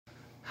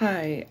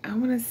Hi, I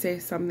want to say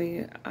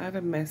something. I have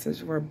a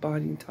message for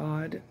Bonnie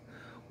Todd,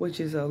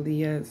 which is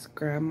Aaliyah's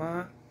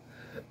grandma.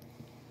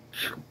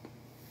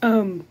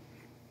 Um,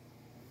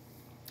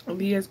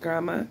 Aaliyah's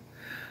grandma,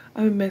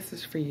 I have a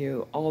message for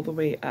you all the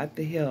way at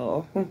the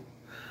hill.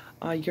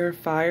 You're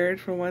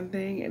fired for one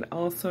thing, and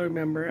also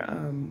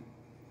remember,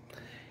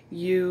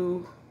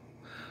 you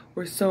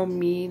were so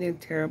mean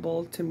and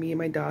terrible to me and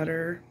my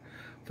daughter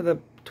for the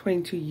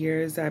 22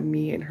 years that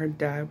me and her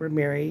dad were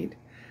married,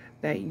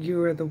 that you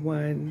were the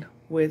one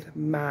with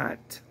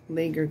Matt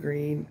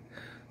Langergreen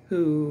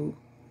who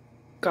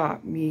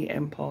got me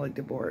and Paul a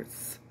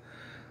divorce.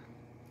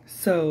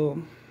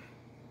 So,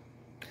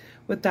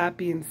 with that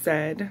being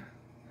said,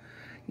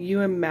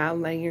 you and Matt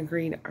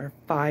Langergreen are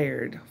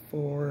fired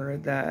for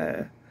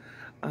the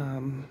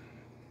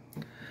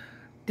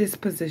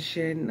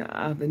disposition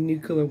of the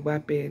nuclear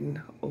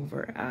weapon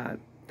over at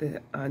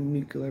the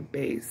nuclear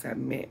base that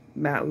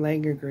Matt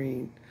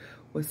Langergreen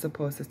was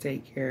supposed to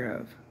take care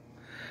of.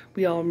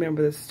 We all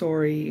remember the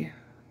story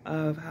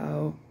of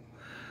how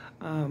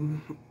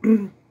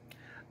the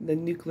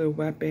nuclear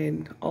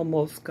weapon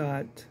almost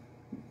got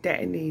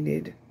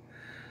detonated,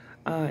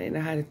 and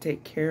I had to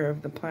take care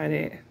of the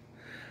planet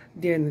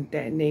during the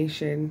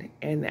detonation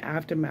and the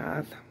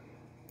aftermath.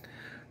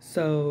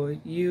 So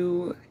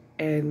you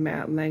and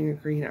Matt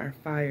Langergreen are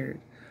fired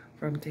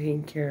from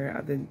taking care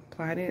of the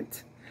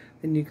planet,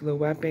 the nuclear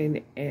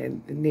weapon,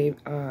 and the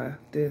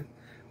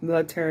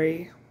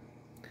military,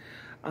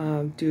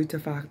 due to the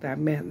fact that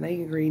Matt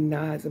Langergreen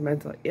now has a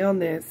mental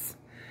illness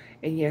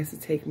and he has to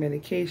take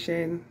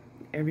medication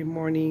every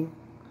morning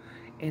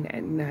and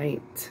at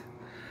night.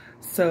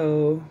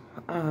 So,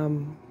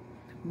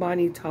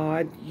 Bonnie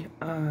Todd,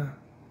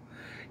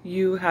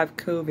 you have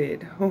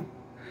COVID.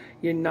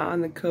 You're not on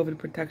the COVID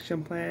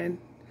protection plan.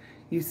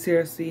 You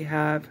seriously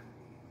have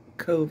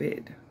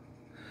COVID.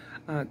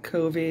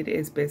 COVID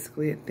is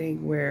basically a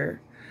thing where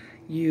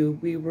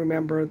we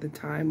remember the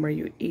time where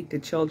you ate the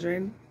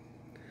children.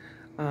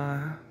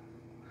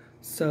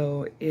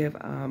 So if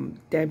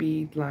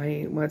Debbie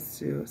Lyon wants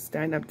to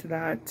stand up to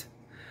that,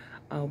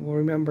 we'll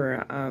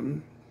remember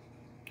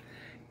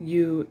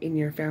you and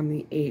your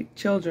family ate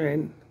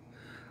children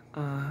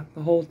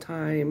the whole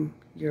time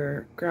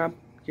your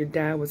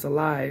dad was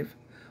alive,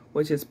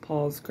 which is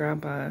Paul's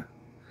grandpa.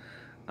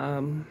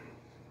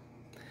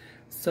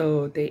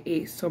 So they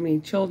ate so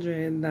many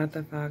children that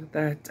the fact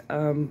that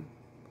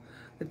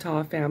the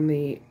Todd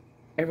family,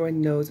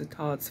 everyone knows the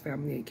Todd's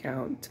family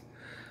account,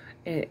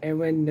 and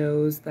everyone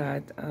knows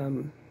that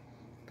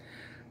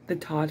the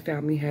Todd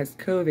family has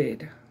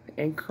COVID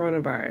and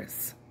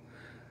coronavirus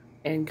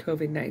and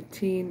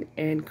COVID-19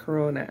 and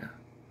corona.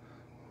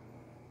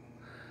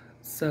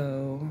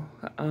 So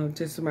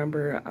just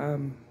remember,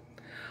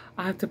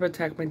 I have to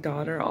protect my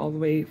daughter all the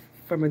way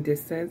from a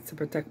distance to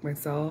protect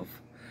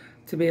myself,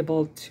 to be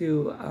able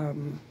to,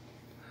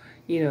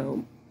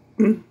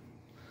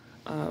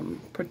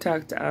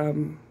 protect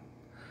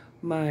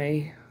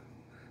my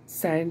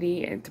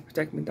sanity and to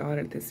protect my daughter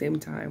at the same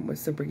time,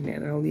 was to bring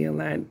in Aaliyah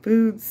Land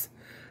Foods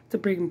to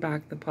bring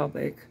back the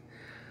public,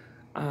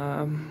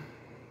 health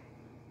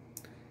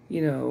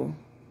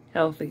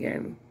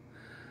again.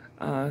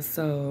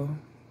 The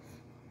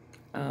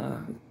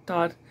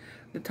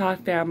Todd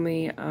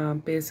family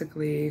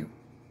basically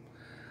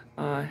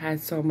had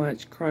so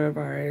much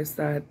coronavirus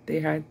that they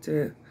had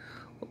to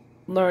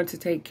learn to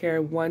take care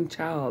of one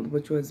child,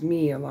 which was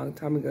me a long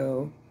time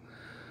ago,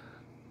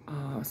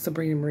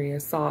 Sabrina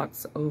Maria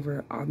Sox,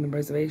 over on the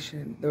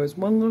reservation. There was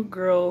one little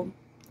girl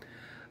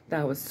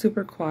that was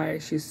super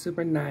quiet. She's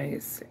super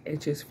nice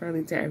and she's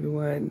friendly to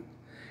everyone,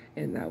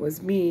 and that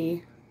was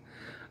me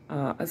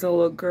as a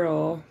little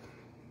girl.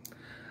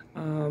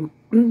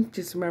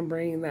 Just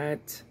remembering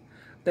that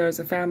there was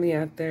a family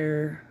out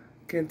there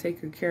gonna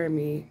take good care of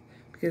me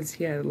because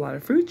he had a lot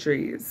of fruit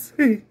trees.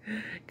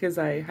 Because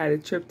I had a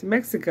trip to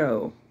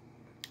Mexico,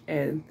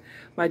 and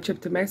my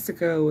trip to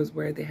Mexico was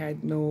where they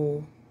had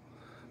no,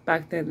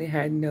 back then they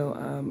had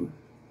no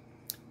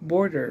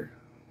border,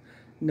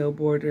 and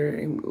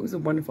it was a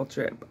wonderful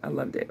trip. I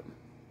loved it.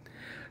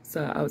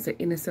 So I was an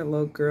innocent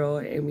little girl,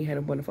 and we had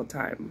a wonderful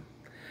time.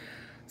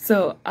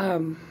 So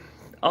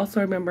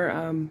also remember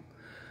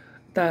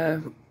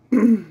there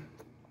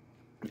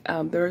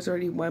was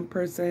already one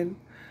person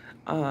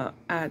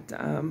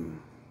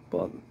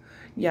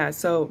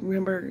so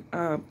remember,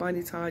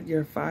 Bonnie Todd,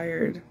 you're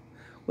fired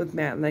with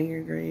Matt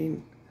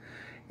Langergreen.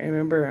 And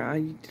remember,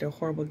 you did a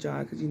horrible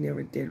job because you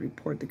never did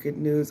report the good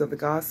news of the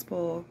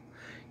gospel.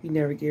 You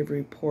never gave a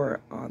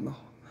report on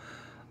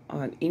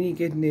any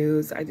good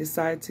news. I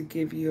decided to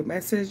give you a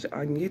message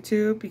on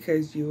YouTube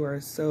because you are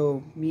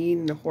so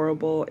mean and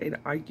horrible and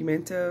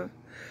argumentative,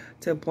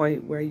 to a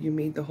point where you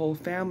made the whole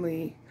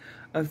family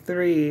of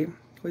 3,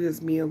 which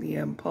is me,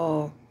 Aaliyah, and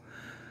Paul,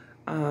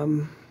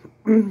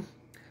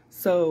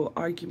 so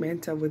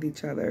argumentative with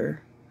each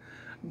other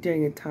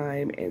during a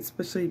time, and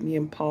especially me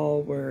and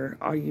Paul were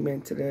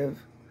argumentative.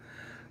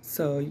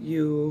 So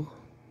you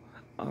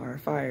are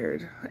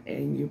fired,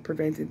 and you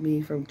prevented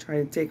me from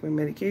trying to take my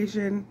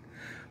medication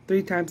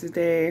 3 times a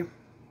day.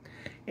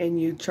 and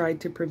you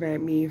tried to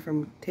prevent me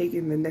from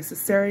taking the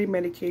necessary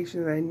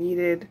medication that I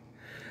needed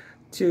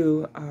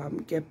to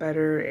get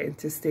better and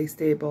to stay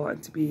stable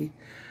and to be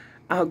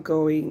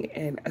outgoing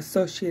and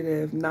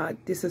associative, not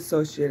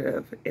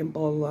disassociative, and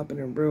bottled up in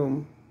a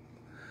room.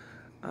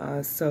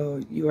 So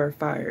you are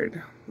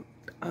fired.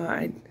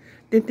 I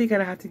didn't think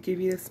I'd have to give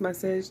you this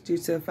message due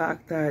to the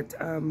fact that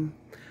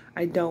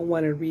I don't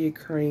want a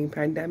reoccurring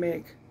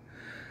pandemic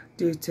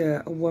due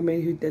to a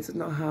woman who doesn't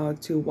know how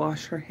to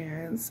wash her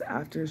hands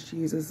after she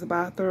uses the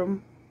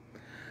bathroom.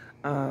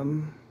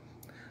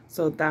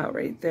 So that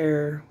right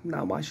there,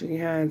 not washing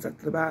your hands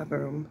after the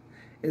bathroom,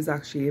 is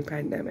actually a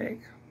pandemic.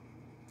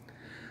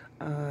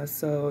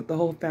 So the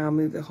whole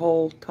family, the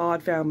whole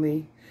Todd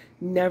family,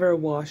 never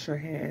washed their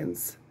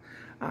hands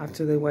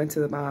after they went to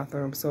the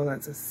bathroom. So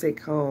that's a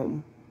sick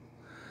home.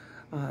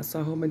 So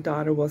I hope my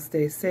daughter will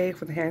stay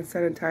safe with hand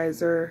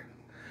sanitizer.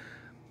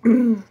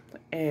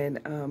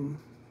 And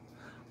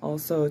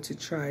also to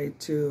try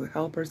to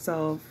help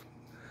herself.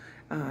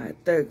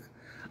 The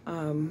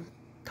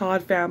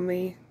Todd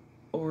family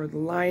or the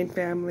Lyon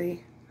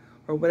family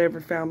or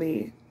whatever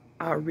family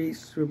outreach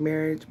through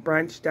marriage,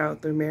 branched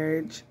out through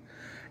marriage,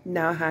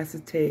 now has to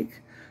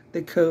take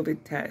the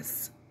COVID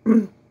test.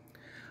 The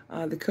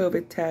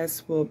COVID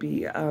test will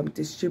be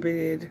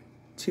distributed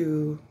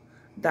to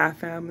that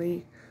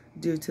family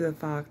due to the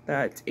fact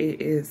that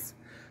it is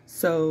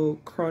so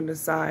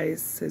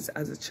chronicized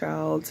as a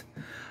child.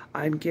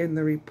 I'm giving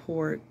the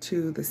report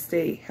to the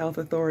state health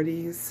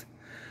authorities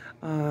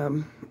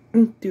due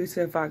to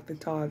the fact the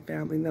Todd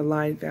family, the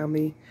Lyon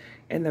family,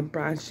 and the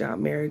branched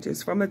out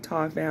marriages from the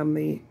Todd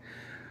family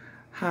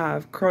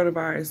have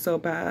coronavirus so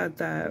bad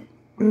that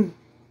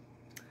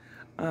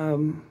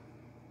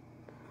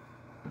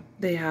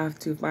they have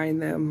to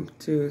find them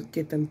to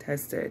get them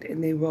tested,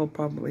 and they will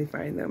probably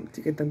find them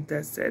to get them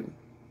tested.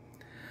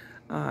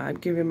 I'm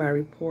giving my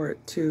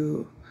report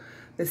to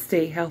the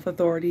state health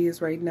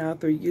authorities right now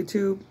through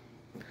YouTube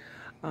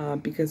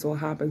because it will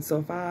happen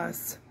so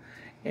fast,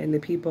 and the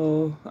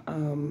people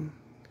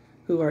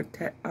who are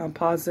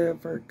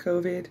positive for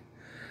COVID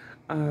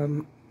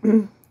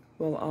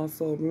will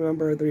also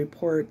remember the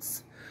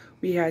reports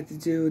we had to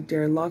do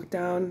during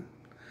lockdown.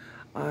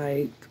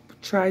 I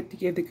tried to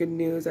give the good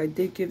news. I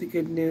did give the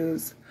good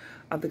news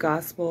of the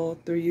gospel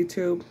through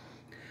YouTube,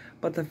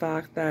 but the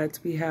fact that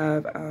we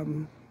have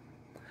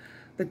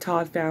the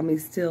Todd family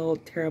still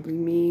terribly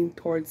mean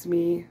towards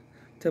me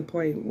to a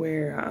point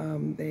where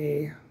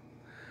they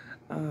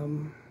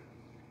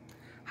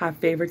have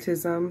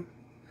favoritism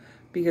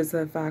because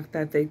of the fact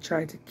that they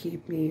try to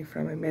keep me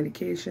from my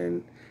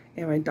medication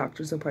and my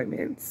doctor's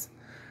appointments.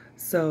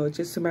 So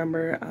just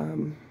remember,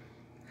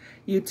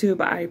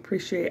 YouTube, I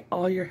appreciate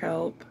all your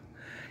help.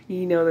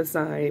 You know the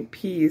sign,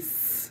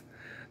 peace.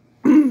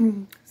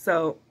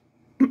 So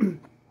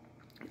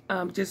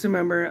just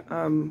remember,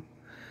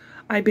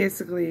 I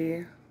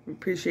basically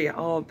appreciate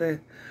all the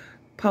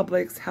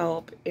public's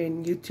help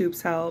and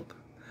YouTube's help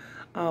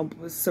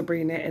with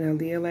Sabrina and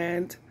Aaliyah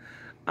Land.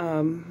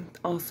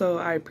 Also,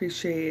 I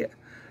appreciate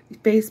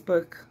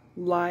Facebook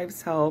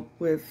Live's help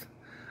with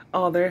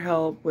all their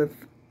help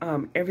with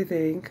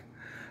everything.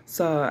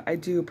 So I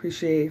do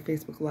appreciate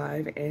Facebook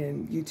Live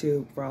and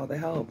YouTube for all the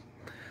help.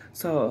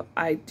 So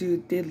I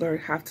did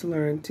have to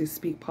learn to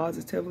speak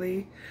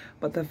positively,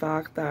 but the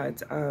fact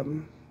that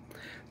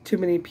too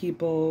many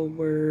people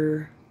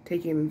were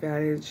taking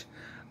advantage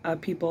of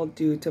people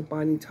due to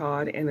Bonnie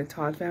Todd and the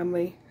Todd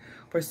family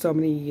for so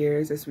many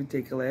years is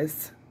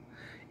ridiculous.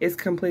 It's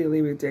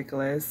completely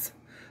ridiculous.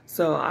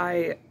 So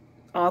I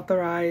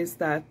authorize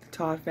that the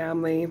Todd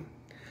family,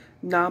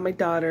 not my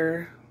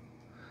daughter,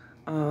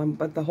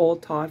 but the whole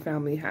Todd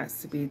family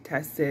has to be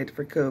tested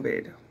for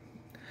COVID.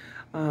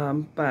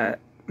 But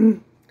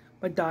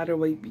my daughter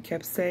will be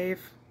kept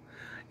safe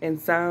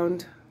and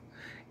sound,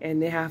 and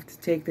they have to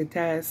take the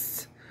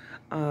test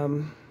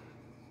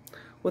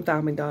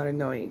without my daughter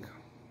knowing.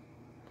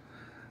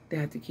 They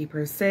have to keep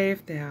her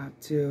safe. They have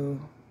to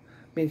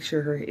make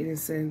sure her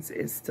innocence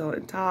is still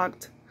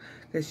intact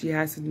because she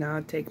has to now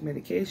take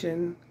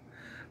medication.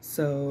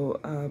 So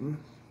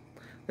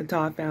the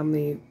Todd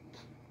family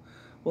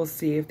will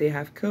see if they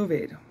have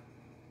COVID.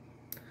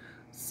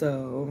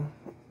 So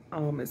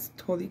it's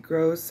totally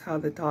gross how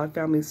the Todd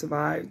family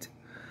survived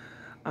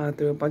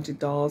through a bunch of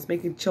dolls,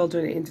 making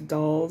children into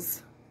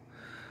dolls.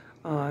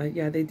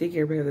 Yeah, they did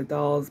get rid of the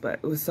dolls, but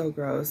it was so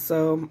gross.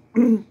 So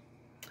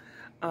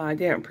I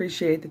didn't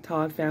appreciate the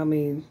Todd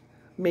family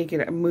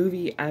making a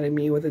movie out of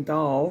me with a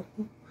doll,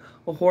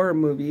 a horror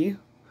movie. It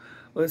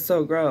was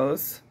so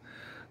gross.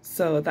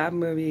 So that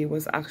movie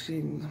was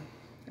actually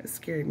a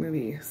scary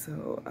movie.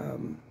 So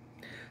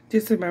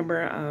just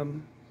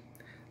remember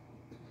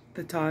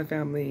the Todd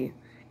family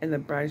and the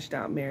branched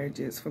out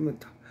marriages from the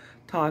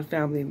Todd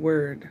family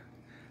word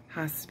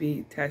has to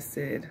be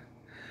tested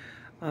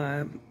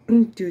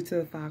due to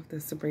the fact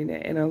that Sabrina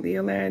and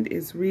Aaliyah Land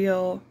is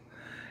real.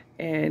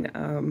 And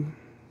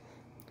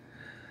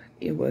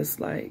it was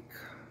like,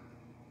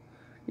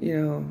 you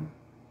know,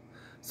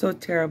 so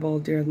terrible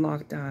during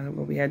lockdown and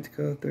what we had to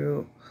go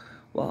through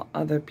while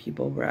other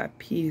people were at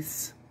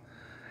peace.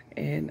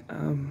 And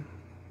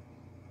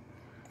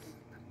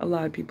a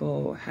lot of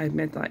people had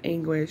mental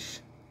anguish,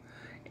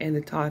 and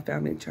the Todd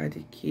family tried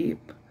to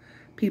keep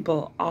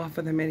people off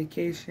of the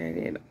medication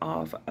and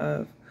off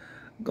of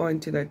going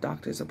to their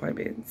doctor's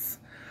appointments.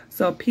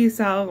 So peace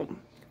out,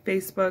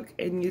 Facebook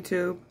and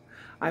YouTube.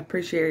 I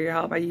appreciate your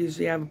help. I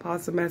usually have a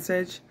positive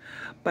message,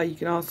 but you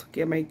can also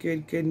get my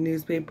Good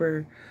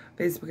newspaper,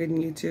 Facebook and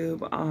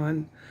YouTube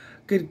on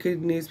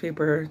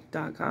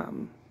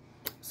goodnewspaper.com.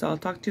 So I'll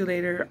talk to you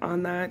later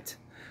on that,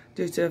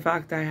 due to the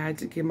fact that I had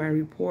to give my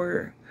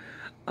report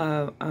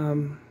of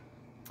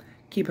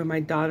keeping my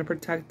daughter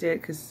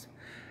protected, because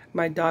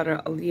my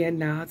daughter Aaliyah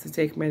now has to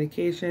take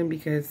medication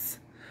because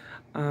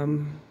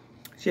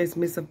she has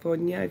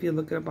misophonia, if you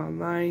look it up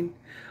online,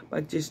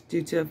 but just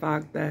due to the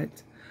fact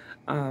that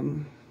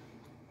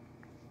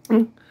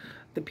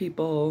the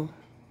people,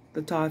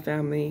 the Todd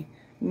family,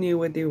 knew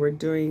what they were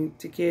doing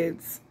to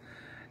kids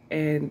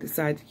and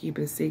decided to keep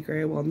it a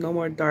secret. Well, no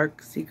more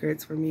dark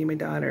secrets for me and my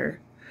daughter.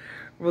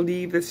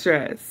 Relieve the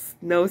stress.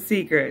 No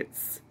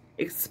secrets.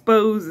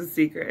 Expose the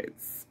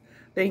secrets.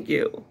 Thank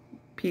you.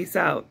 Peace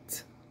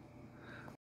out.